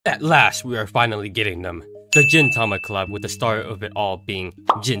At last, we are finally getting them. The GINTAMA collab, with the start of it all being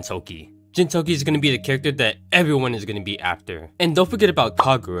Gintoki. Gintoki is going to be the character that everyone is going to be after. And don't forget about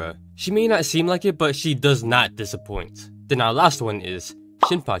Kagura. She may not seem like it, but she does not disappoint. Then our last one is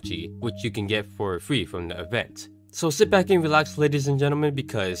Shinpachi, which you can get for free from the event. So sit back and relax, ladies and gentlemen,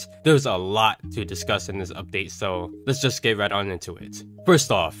 because there's a lot to discuss in this update, so let's just get right on into it.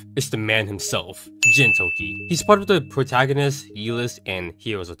 First off, it's the man himself, Gintoki. He's part of the protagonist, Wishlist, and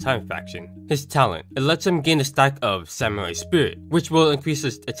Heroes of Time faction. His talent, it lets him gain a stack of Samurai Spirit, which will increase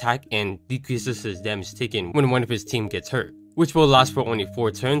his attack and decreases his damage taken when one of his team gets hurt, which will last for only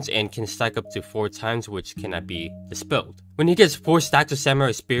 4 turns and can stack up to 4 times, which cannot be dispelled. When he gets 4 stacks of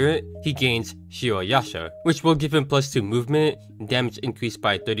Samurai Spirit, he gains Shirayasha, which will give him +2 movement, damage increased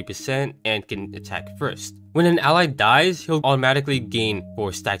by 30%, and can attack first. When an ally dies, he'll automatically gain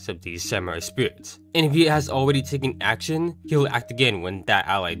 4 stacks of these Samurai Spirits. And if he has already taken action, he'll act again when that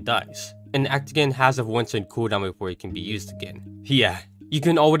ally dies. And act again has a 1 turn cooldown before it can be used again. Yeah, you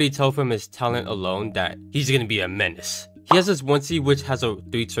can already tell from his talent alone that he's gonna be a menace. He has his 1C, which has a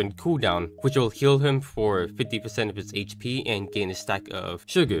 3 turn cooldown, which will heal him for 50% of his HP and gain a stack of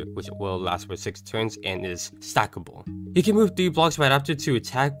sugar, which will last for 6 turns and is stackable. He can move 3 blocks right after to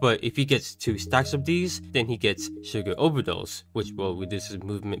attack, but if he gets 2 stacks of these, then he gets sugar overdose, which will reduce his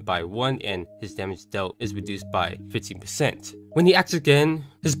movement by 1 and his damage dealt is reduced by 15%. When he acts again,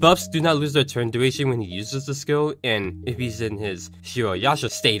 his buffs do not lose their turn duration when he uses the skill, and if he's in his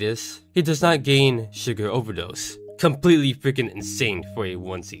Shirayasha status, he does not gain sugar overdose. Completely freaking insane for a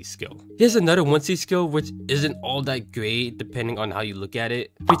 1C skill. He has another 1C skill which isn't all that great depending on how you look at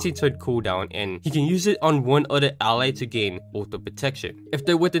it. 15 turn cooldown, and he can use it on one other ally to gain auto protection. If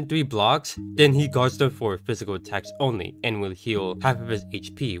they're within 3 blocks, then he guards them for physical attacks only and will heal half of his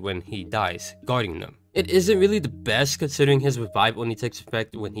HP when he dies guarding them. It isn't really the best considering his revive only takes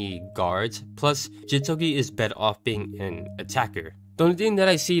effect when he guards, plus Gintoki is better off being an attacker. The only thing that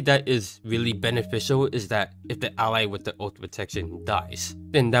I see that is really beneficial is that if the ally with the ult protection dies,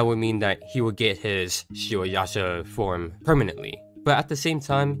 then that would mean that he will get his Shirayasha form permanently. But at the same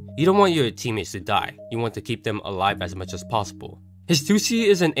time, you don't want your teammates to die, you want to keep them alive as much as possible. His 2C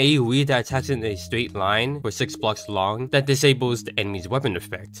is an AoE that attacks in a straight line for 6 blocks long that disables the enemy's weapon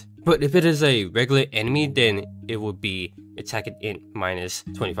effect. But if it is a regular enemy, then it will be attack int minus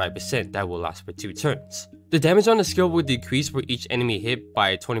 25% that will last for 2 turns. The damage on the skill will decrease for each enemy hit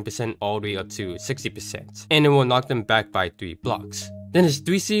by 20% all the way up to 60%, and it will knock them back by 3 blocks. Then his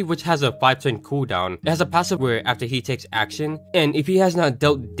 3C, which has a 5 turn cooldown, it has a passive where after he takes action, and if he has not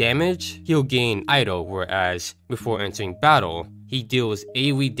dealt damage, he'll gain idle, whereas before entering battle, he deals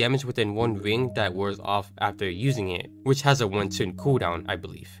AoE damage within 1 ring that wears off after using it, which has a 1 turn cooldown, I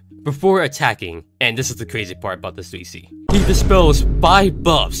believe. Before attacking, and this is the crazy part about this 3C, he dispels 5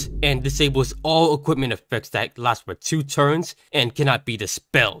 buffs and disables all equipment effects that last for 2 turns and cannot be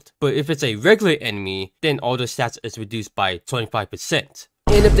dispelled. But if it's a regular enemy, then all the stats is reduced by 25%.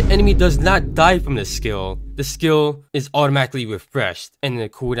 And if the enemy does not die from the skill is automatically refreshed, and the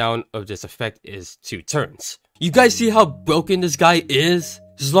cooldown of this effect is 2 turns. You guys see how broken this guy is?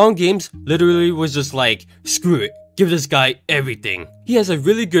 His long games literally was just like, screw it. Give this guy everything. He has a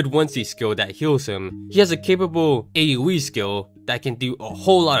really good 1C skill that heals him. He has a capable AoE skill that can do a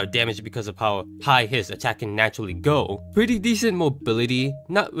whole lot of damage because of how high his attack can naturally go. Pretty decent mobility,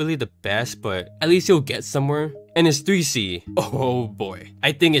 not really the best, but at least he'll get somewhere. And his 3C, oh boy,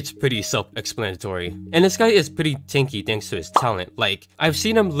 I think it's pretty self-explanatory. And this guy is pretty tanky thanks to his talent. Like, I've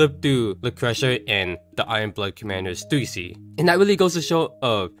seen him live through Langrisser and the Iron Blood Commander's 3C. And that really goes to show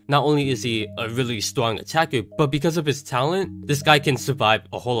not only is he a really strong attacker, but because of his talent, this guy can survive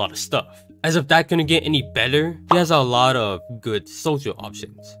a whole lot of stuff. As if that couldn't get any better, he has a lot of good social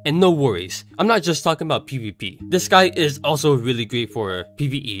options. And no worries, I'm not just talking about PvP. This guy is also really great for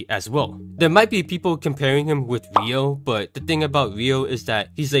PvE as well. There might be people comparing him with Ryo, but the thing about Ryo is that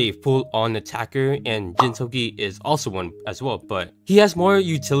he's a full-on attacker and Gintoki is also one as well, but he has more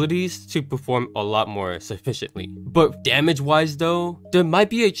utilities to perform a lot more sufficiently. But damage-wise though, there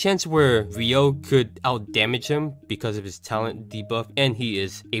might be a chance where Ryo could out-damage him because of his talent debuff and he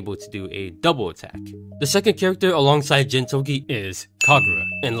is able to do a double attack. The second character alongside Gintoki is Kagura,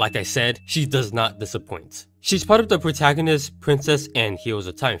 and like I said, she does not disappoint. She's part of the protagonist, Princess, and Heroes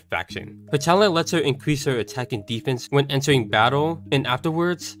of Time faction. Her talent lets her increase her attack and defense when entering battle, and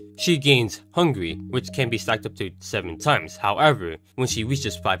afterwards, she gains Hungry, which can be stacked up to 7 times. However, when she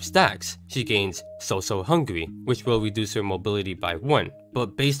reaches 5 stacks, she gains So Hungry, which will reduce her mobility by 1.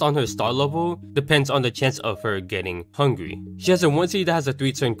 But based on her star level, depends on the chance of her getting hungry. She has a 1C that has a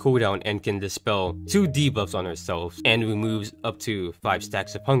 3-turn cooldown and can dispel 2 debuffs on herself and removes up to 5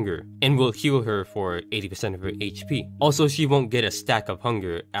 stacks of hunger and will heal her for 80% of her HP. Also, she won't get a stack of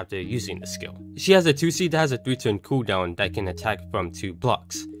hunger after using the skill. She has a 2C that has a 3-turn cooldown that can attack from 2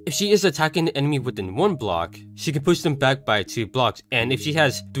 blocks. If she is attacking the enemy within 1 block, she can push them back by 2 blocks, and if she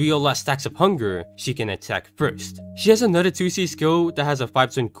has 3 or less stacks of hunger, she can attack first. She has another 2C skill that has a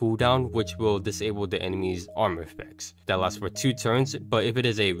 5-turn cooldown, which will disable the enemy's armor effects. That lasts for 2 turns, but if it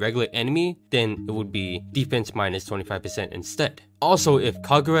is a regular enemy, then it would be defense minus 25% instead. Also, if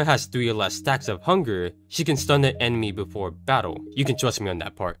Kagura has 3 or less stacks of hunger, she can stun the enemy before battle. You can trust me on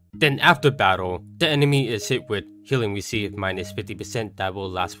that part. Then after battle, the enemy is hit with healing received minus 50% that will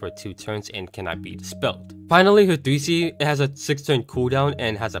last for 2 turns and cannot be dispelled. Finally, her 3C, it has a 6-turn cooldown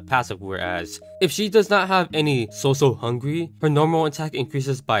and has a passive, whereas if she does not have any So Hungry, her normal attack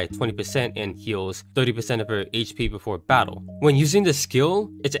increases by 20% and heals 30% of her HP before battle. When using the skill,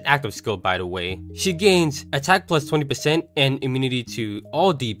 it's an active skill by the way, she gains attack plus 20% and immunity to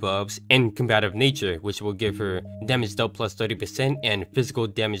all debuffs and combative nature, which will give her damage dealt plus 30% and physical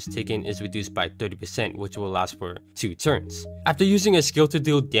damage taken is reduced by 30%, which will last for 2 turns. After using a skill to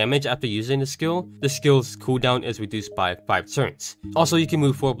deal damage after using the skill's cooldown is reduced by 5 turns. Also, you can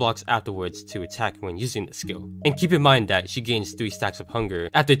move 4 blocks afterwards to attack when using the skill. And keep in mind that she gains 3 stacks of hunger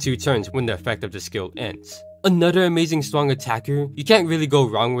after 2 turns when the effect of the skill ends. Another amazing strong attacker, you can't really go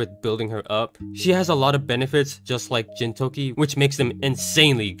wrong with building her up. She has a lot of benefits just like Gintoki, which makes them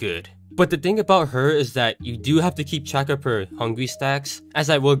insanely good. But the thing about her is that you do have to keep track of her hungry stacks, as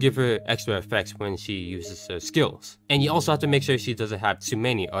that will give her extra effects when she uses her skills. And you also have to make sure she doesn't have too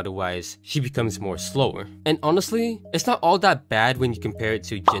many, otherwise she becomes more slower. And honestly, it's not all that bad when you compare it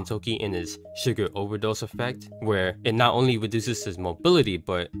to Gintoki and his sugar overdose effect, where it not only reduces his mobility,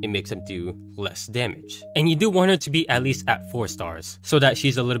 but it makes him do less damage. And you do want her to be at least at 4 stars, so that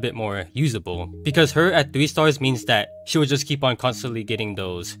she's a little bit more usable, because her at 3 stars means that she will just keep on constantly getting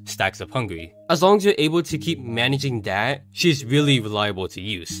those stacks of hungry. As long as you're able to keep managing that, she's really reliable to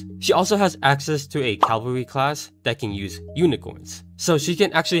use. She also has access to a cavalry class that can use unicorns, so she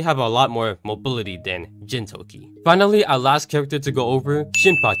can actually have a lot more mobility than Gintoki. Finally, our last character to go over,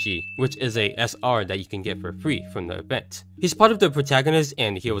 Shinpachi, which is a SR that you can get for free from the event. He's part of the protagonist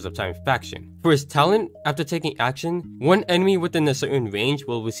and Heroes of Time faction. For his talent, after taking action, one enemy within a certain range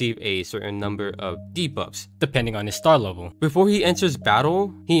will receive a certain number of debuffs, depending on his star level. Before he enters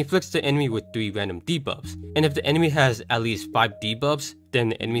battle, he inflicts the enemy with 3 random debuffs, and if the enemy has at least 5 debuffs, then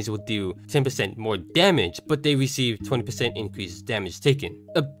the enemies will do 10% more damage, but they receive 20% increased damage taken.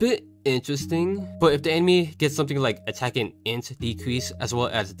 A bit interesting, but if the enemy gets something like attack and int decrease as well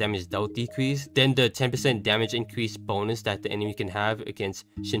as damage dealt decrease, then the 10% damage increase bonus that the enemy can have against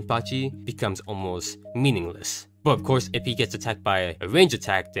Shinpachi becomes almost meaningless. But of course, if he gets attacked by a range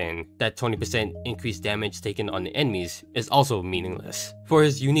attack, then that 20% increased damage taken on the enemies is also meaningless. For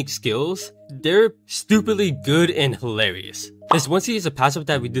his unique skills, they're stupidly good and hilarious. His 1C is a passive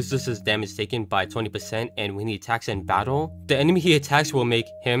that reduces his damage taken by 20%, and when he attacks in battle, the enemy he attacks will make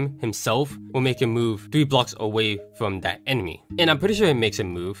himself move 3 blocks away from that enemy. And I'm pretty sure it makes him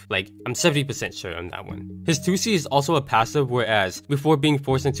move, like I'm 70% sure on that one. His 2C is also a passive, whereas before being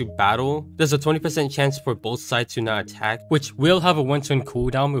forced into battle, there's a 20% chance for both sides to not attack, which will have a 1-turn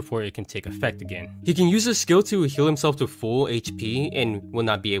cooldown before it can take effect again. He can use his skill to heal himself to full HP and will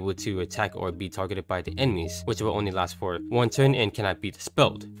not be able to attack or be targeted by the enemies, which will only last for 1 turn and cannot be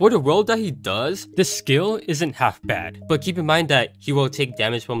dispelled. For the role that he does, this skill isn't half bad, but keep in mind that he will take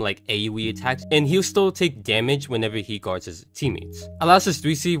damage from like AoE attacks, and he'll still take damage whenever he guards his teammates. Allows his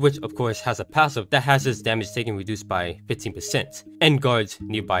 3C, which of course has a passive that has his damage taken reduced by 15%, and guards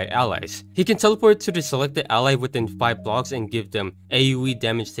nearby allies. He can teleport to the selected ally within 5 blocks and give them AoE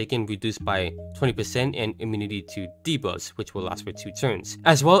damage taken reduced by 20% and immunity to debuffs, which will last for 2 turns,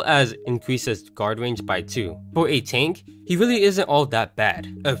 as well as increase his guard range by 2. For a tank, he really isn't all that bad.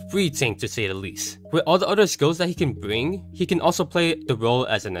 A free tank to say the least. With all the other skills that he can bring, he can also play the role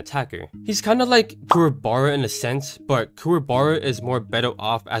as an attacker. He's kinda like Kurabara in a sense, but Kurabara is more better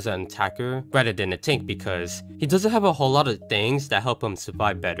off as an attacker rather than a tank because he doesn't have a whole lot of things that help him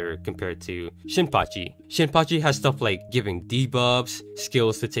survive better compared to Shinpachi. Shinpachi has stuff like giving debuffs,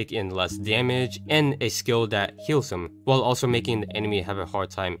 skills to take in less damage, and a skill that heals him, while also making the enemy have a hard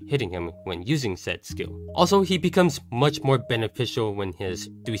time hitting him when using said skill. Also, he becomes much more beneficial when his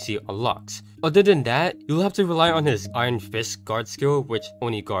 3C unlocks. Other than than that, you'll have to rely on his Iron Fist guard skill, which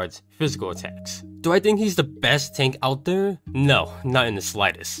only guards physical attacks. Do I think he's the best tank out there? No, not in the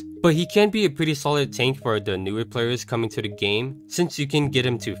slightest. But he can be a pretty solid tank for the newer players coming to the game, since you can get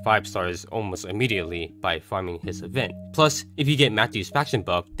him to 5 stars almost immediately by farming his event. Plus, if you get Matthew's faction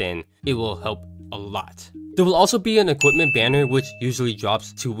buff, then it will help a lot. There will also be an equipment banner which usually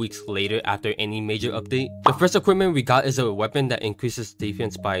drops 2 weeks later after any major update. The first equipment we got is a weapon that increases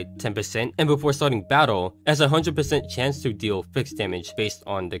defense by 10%, and before starting battle, has a 100% chance to deal fixed damage based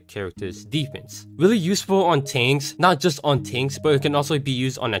on the character's defense. Really useful on tanks, not just on tanks, but it can also be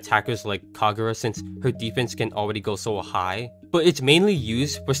used on attackers like Kagura since her defense can already go so high. But it's mainly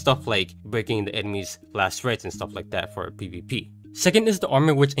used for stuff like breaking the enemy's last rights and stuff like that for PvP. Second is the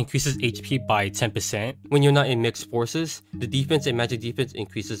armor, which increases HP by 10%. When you're not in mixed forces, the defense and magic defense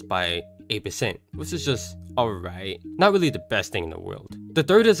increases by 8%, which is just alright. Not really the best thing in the world. The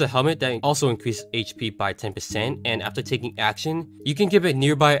third is a helmet that also increases HP by 10%, and after taking action, you can give a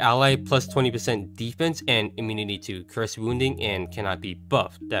nearby ally plus 20% defense and immunity to curse wounding and cannot be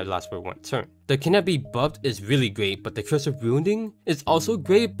buffed. That lasts for 1 turn. The cannot be buffed is really great, but the curse of wounding is also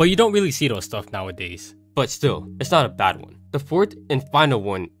great, but you don't really see those stuff nowadays. But still, it's not a bad one. The fourth and final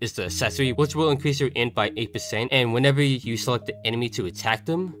one is the accessory, which will increase your int by 8%, and whenever you select the enemy to attack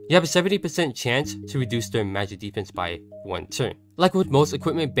them, you have a 70% chance to reduce their magic defense by 1 turn. Like with most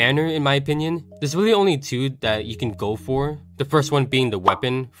equipment banner in my opinion, there's really only 2 that you can go for. The first one being the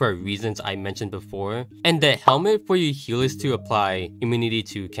weapon for reasons I mentioned before, and the helmet for your healers to apply immunity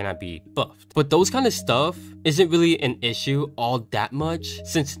to cannot be buffed. But those kind of stuff isn't really an issue all that much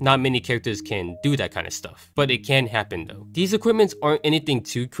since not many characters can do that kind of stuff. But it can happen though. These equipments aren't anything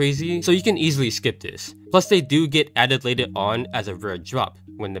too crazy, so you can easily skip this. Plus they do get added later on as a rare drop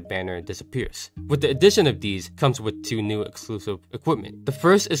when the banner disappears. With the addition of these comes with 2 new exclusive equipment. The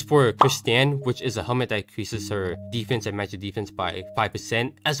first is for Christiane, which is a helmet that increases her defense and magic defense by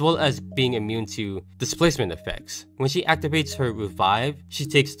 5%, as well as being immune to displacement effects. When she activates her revive, she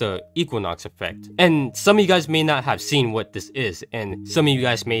takes the Equinox effect. And some of you guys may not have seen what this is, and some of you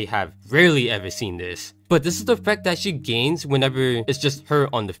guys may have rarely ever seen this. But this is the effect that she gains whenever it's just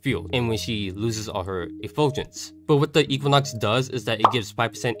her on the field and when she loses all her effulgence. But what the Equinox does is that it gives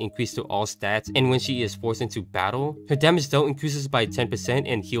 5% increase to all stats, and when she is forced into battle, her damage dealt increases by 10%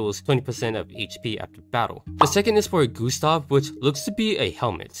 and heals 20% of HP after battle. The second is for Gustav, which looks to be a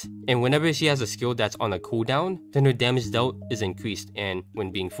helmet, and whenever she has a skill that's on a cooldown, then her damage dealt is increased, and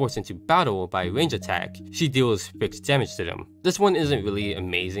when being forced into battle by range attack, she deals fixed damage to them. This one isn't really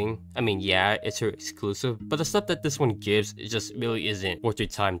amazing. I mean, yeah, it's her exclusive, but the stuff that this one gives just really isn't worth your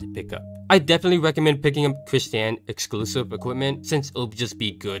time to pick up. I definitely recommend picking up Christiane exclusive equipment since it'll just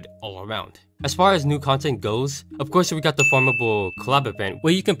be good all around. As far as new content goes, of course we got the Farmable Collab event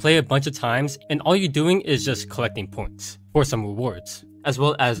where you can play a bunch of times and all you're doing is just collecting points for some rewards, as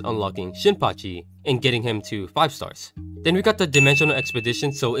well as unlocking Shinpachi and getting him to 5 stars. Then we got the Dimensional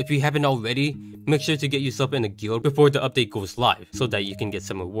Expedition, so if you haven't already, make sure to get yourself in a guild before the update goes live so that you can get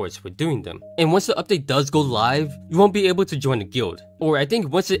some rewards for doing them. And once the update does go live, you won't be able to join the guild. Or I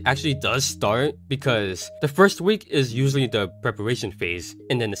think once it actually does start, because the first week is usually the preparation phase,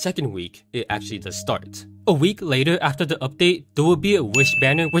 and then the second week, it actually does start. A week later after the update, there will be a wish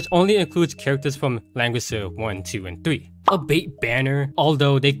banner which only includes characters from Langrisser 1, 2, and 3. A bait banner,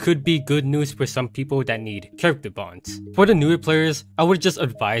 although they could be good news for some people that need character bonds. For the newer players, I would just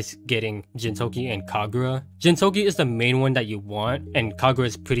advise getting Gintoki and Kagura. Gintoki is the main one that you want, and Kagura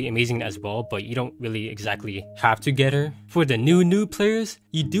is pretty amazing as well, but you don't really exactly have to get her. For the new players,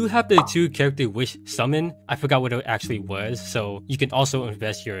 you do have the 2 character wish summon. I forgot what it actually was, so you can also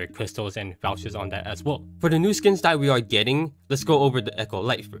invest your crystals and vouchers on that as well. For the new skins that we are getting, let's go over the Echo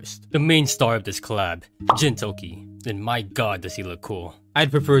Light first. The main star of this collab, Gintoki. And my god does he look cool.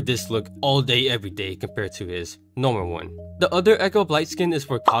 I'd prefer this look all day every day compared to his normal one. The other Echo Blight skin is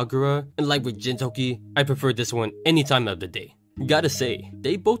for Kagura, and like with Gintoki, I prefer this one any time of the day. Gotta say,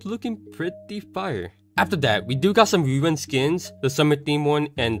 they both looking pretty fire. After that, we do got some rerun skins, the summer theme one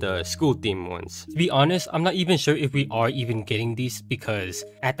and the school theme ones. To be honest, I'm not even sure if we are even getting these because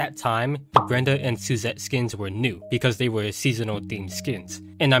at that time, the Brenda and Suzette skins were new because they were seasonal themed skins.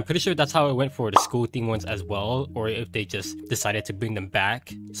 And I'm pretty sure that's how it went for the school theme ones as well, or if they just decided to bring them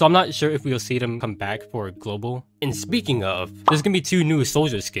back. So I'm not sure if we'll see them come back for global. And speaking of, there's gonna be 2 new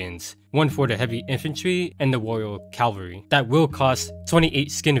soldier skins. One for the heavy infantry and the royal cavalry that will cost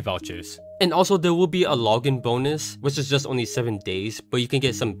 28 skin vouchers. And also there will be a login bonus, which is just only 7 days, but you can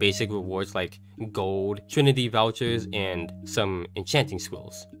get some basic rewards like gold, trinity vouchers, and some enchanting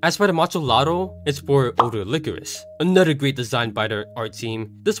swills. As for the Macho Lotto, it's for Older Licorice. Another great design by the art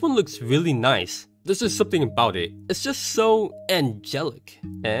team. This one looks really nice. There's just something about it. It's just so angelic.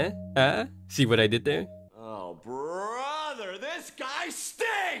 See what I did there? Oh, brother, this guy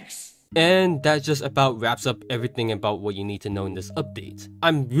stinks! And that just about wraps up everything about what you need to know in this update.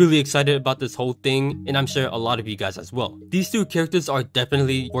 I'm really excited about this whole thing, and I'm sure a lot of you guys as well. These two characters are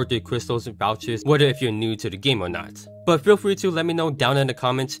definitely worth your crystals and vouchers, whether if you're new to the game or not. But feel free to let me know down in the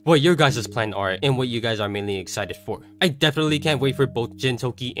comments what your guys' plans are and what you guys are mainly excited for. I definitely can't wait for both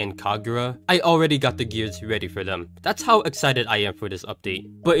Gintoki and Kagura. I already got the gears ready for them. That's how excited I am for this update.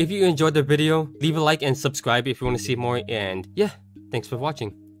 But if you enjoyed the video, leave a like and subscribe if you want to see more, and yeah, thanks for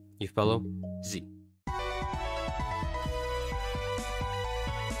watching. Your fellow Z.